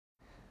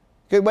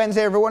Good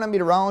Wednesday, everyone. I'm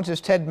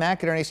meteorologist Ted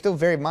McInerney. Still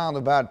very mild,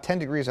 about 10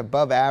 degrees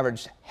above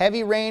average.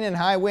 Heavy rain and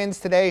high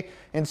winds today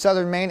in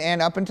southern Maine and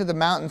up into the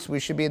mountains. We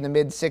should be in the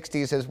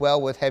mid-60s as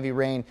well with heavy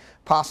rain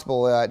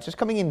possible, just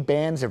coming in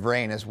bands of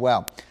rain as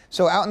well.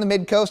 So out in the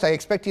mid-coast, I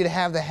expect you to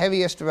have the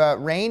heaviest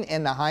rain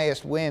and the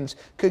highest winds.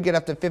 Could get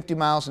up to 50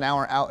 miles an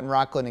hour out in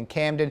Rockland and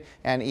Camden,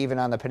 and even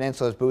on the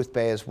peninsula's Booth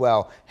Bay as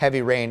well.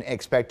 Heavy rain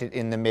expected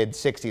in the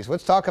mid-60s.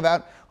 Let's talk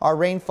about our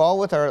rainfall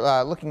with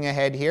our looking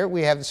ahead here.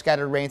 We have the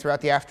scattered rain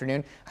throughout the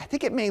afternoon. I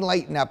think it may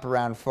lighten up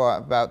around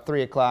about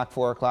 3 o'clock,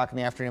 4 o'clock in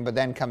the afternoon, but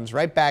then comes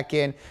right back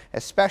in,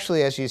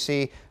 especially as you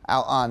see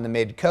out on the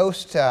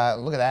mid-coast.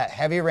 Look at that,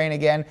 heavy rain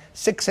again,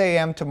 6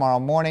 a.m. tomorrow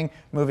morning,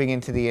 moving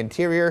into the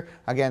interior.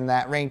 Again,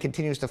 that rain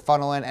continues to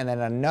funnel in, and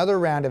then another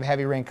round of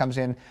heavy rain comes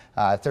in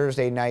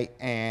Thursday night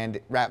and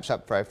wraps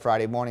up by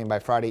Friday morning. By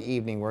Friday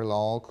evening, we're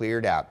all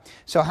cleared out.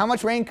 So how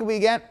much rain could we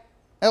get?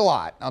 A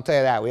lot, I'll tell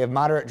you that. We have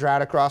moderate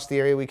drought across the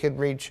area. We could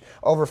reach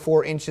over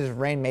 4 inches of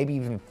rain, maybe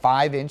even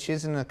 5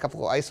 inches in a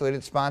couple of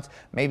isolated spots,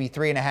 maybe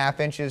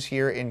 3.5 inches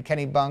here in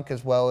Kennebunk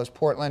as well as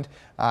Portland.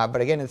 But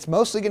again, it's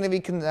mostly going to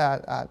be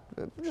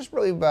just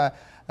really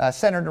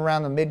centered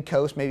around the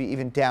mid-coast, maybe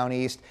even down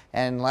east,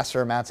 and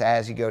lesser amounts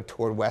as you go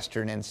toward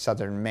western and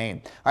southern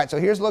Maine. All right, so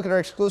here's a look at our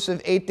exclusive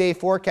 8-day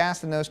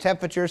forecast, and those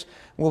temperatures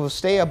will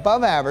stay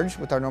above average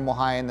with our normal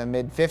high in the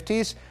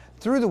mid-50s.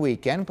 Through the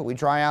weekend, but we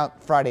dry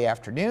out Friday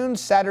afternoon.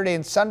 Saturday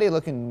and Sunday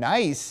looking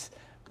nice,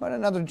 but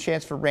another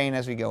chance for rain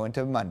as we go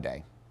into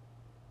Monday.